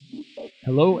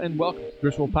Hello and welcome to the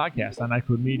Virtual Podcast on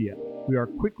iCode Media. We are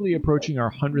quickly approaching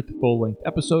our 100th full-length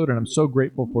episode, and I'm so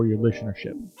grateful for your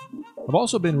listenership. I've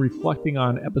also been reflecting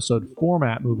on episode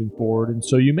format moving forward, and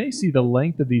so you may see the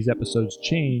length of these episodes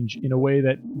change in a way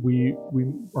that we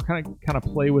are kind of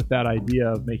play with that idea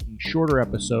of making shorter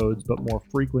episodes but more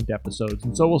frequent episodes.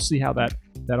 And so we'll see how that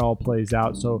all plays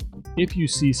out. So if you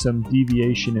see some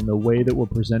deviation in the way that we're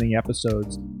presenting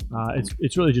episodes,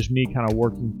 it's really just me kind of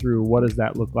working through what does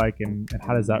that look like and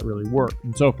how does that really work.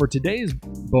 And so for today's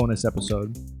bonus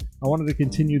episode, I wanted to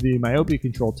continue the myopia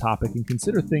control topic and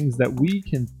consider things that we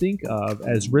can think of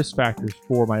as risk factors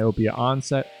for myopia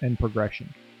onset and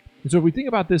progression. And so if we think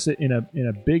about this in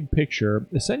a big picture,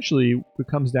 essentially it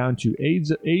comes down to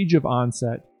age of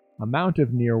onset, amount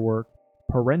of near work,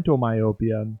 parental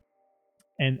myopia,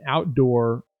 and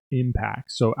outdoor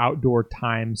impacts, so outdoor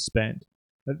time spent.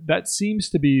 That seems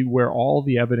to be where all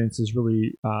the evidence is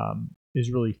really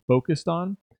focused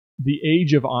on. The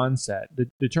age of onset.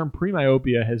 The term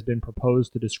pre-myopia has been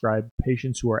proposed to describe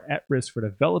patients who are at risk for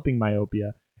developing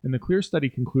myopia, and the CLEAR study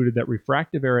concluded that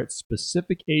refractive error at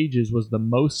specific ages was the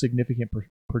most significant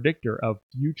predictor of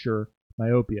future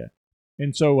myopia.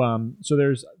 And so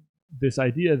there's this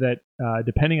idea that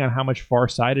depending on how much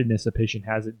farsightedness a patient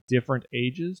has at different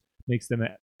ages makes them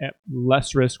at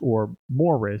less risk or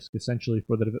more risk, essentially,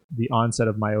 for the onset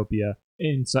of myopia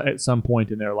at some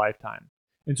point in their lifetime.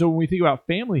 And so when we think about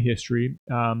family history,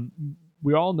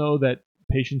 we all know that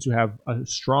patients who have a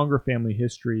stronger family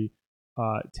history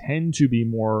tend to be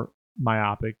more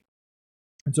myopic.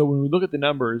 And so when we look at the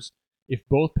numbers, if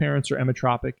both parents are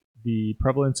emmetropic, the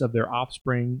prevalence of their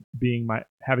offspring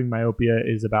having myopia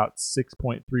is about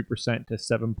 6.3% to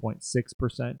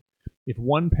 7.6%. If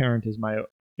one parent is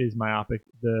myopic,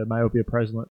 the myopia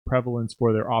prevalence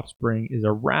for their offspring is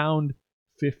around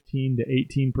 15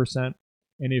 to 18%.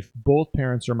 And if both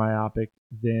parents are myopic,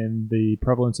 then the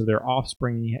prevalence of their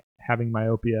offspring having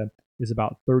myopia is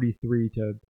about 33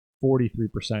 to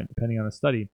 43%, depending on the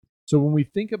study. So when we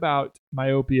think about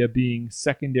myopia being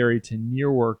secondary to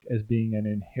near work as being an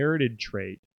inherited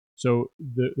trait, so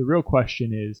the real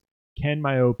question is, can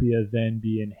myopia then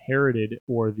be inherited,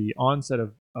 or the onset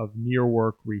of near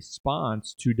work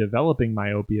response to developing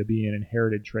myopia being an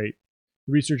inherited trait?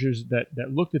 The researchers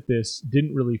that looked at this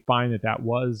didn't really find that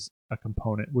was a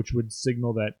component, which would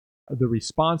signal that the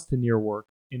response to near work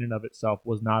in and of itself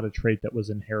was not a trait that was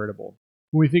inheritable.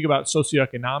 When we think about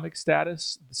socioeconomic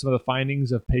status, some of the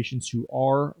findings of patients who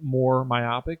are more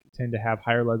myopic tend to have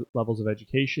higher levels of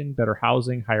education, better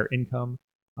housing, higher income,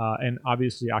 and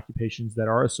obviously occupations that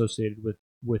are associated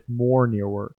with more near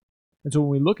work. And so when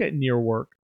we look at near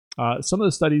work, some of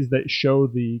the studies that show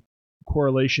the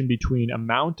correlation between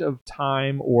amount of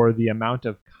time or the amount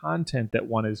of content that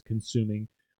one is consuming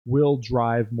will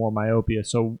drive more myopia.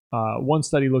 So one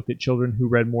study looked at children who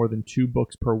read more than 2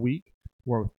 books per week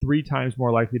were 3 times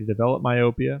more likely to develop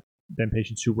myopia than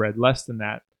patients who read less than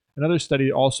that. Another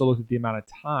study also looked at the amount of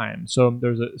time. So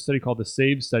there's a study called the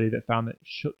SAVE study that found that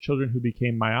children who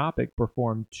became myopic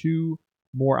performed 2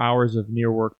 more hours of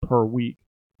near work per week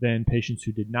than patients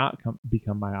who did not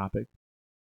become myopic.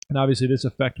 And obviously this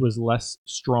effect was less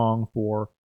strong for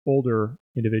older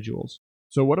individuals.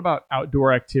 So what about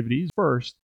outdoor activities?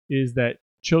 First is that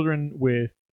children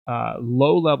with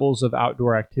low levels of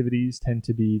outdoor activities tend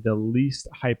to be the least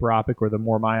hyperopic or the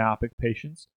more myopic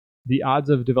patients. The odds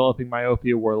of developing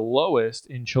myopia were lowest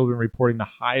in children reporting the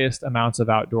highest amounts of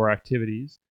outdoor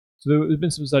activities. So there have been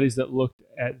some studies that looked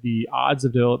at the odds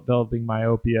of developing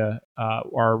myopia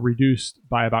are reduced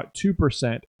by about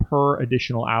 2% per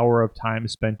additional hour of time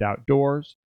spent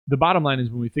outdoors. The bottom line is,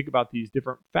 when we think about these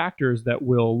different factors that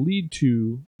will lead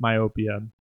to myopia,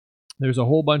 there's a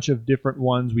whole bunch of different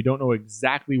ones. We don't know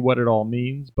exactly what it all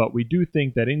means, but we do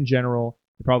think that in general,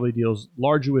 it probably deals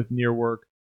largely with near work,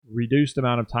 reduced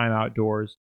amount of time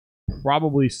outdoors,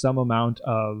 probably some amount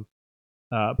of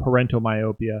parental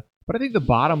myopia. But I think the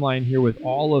bottom line here with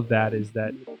all of that is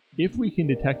that if we can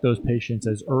detect those patients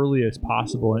as early as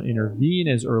possible and intervene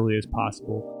as early as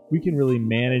possible, we can really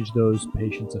manage those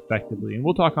patients effectively. And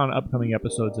we'll talk on upcoming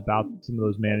episodes about some of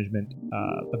those management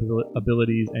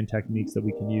abilities and techniques that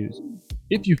we can use.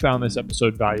 If you found this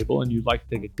episode valuable and you'd like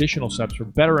to take additional steps for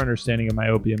better understanding of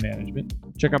myopia management,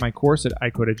 check out my course at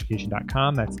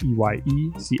eyecodeeducation.com. That's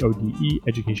EYECODE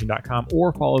education.com,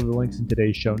 or follow the links in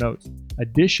today's show notes.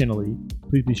 Additionally,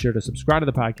 please be sure to subscribe to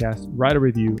the podcast, write a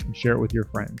review, and share it with your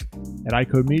friends. At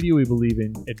iCode Media, we believe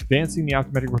in advancing the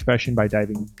optometric profession by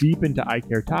diving deep into eye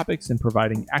care topics and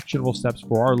providing actionable steps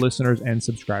for our listeners and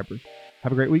subscribers.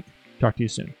 Have a great week. Talk to you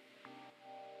soon.